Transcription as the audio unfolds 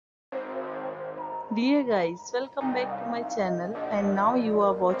Dear guys, welcome back to my channel and now you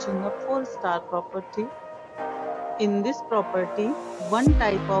are watching a 4-star property. In this property, one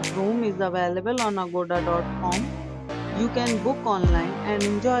type of room is available on agoda.com. You can book online and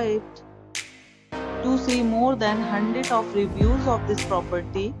enjoy it. To see more than 100 of reviews of this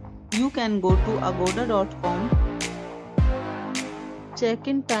property, you can go to agoda.com.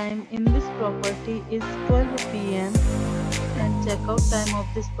 Check-in time in this property is 12 p.m. and check-out time of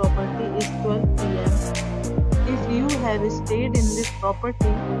this property is 12 p.m. If you have stayed in this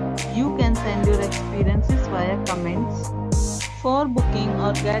property, you can send your experiences via comments. For booking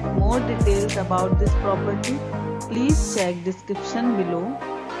or get more details about this property, please check description below.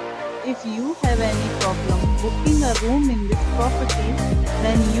 If you have any problem booking a room in this property,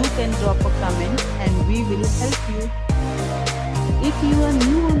 then you can drop a comment and we will help you. If you are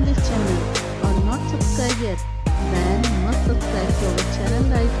new on this channel or not subscribed yet, then must subscribe to our channel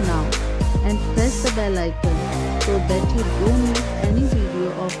right now and press the bell icon so that you don't miss any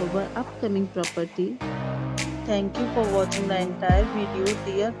video of our upcoming property. Thank you for watching the entire video.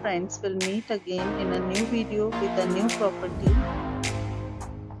 Dear friends, we'll meet again in a new video with a new property.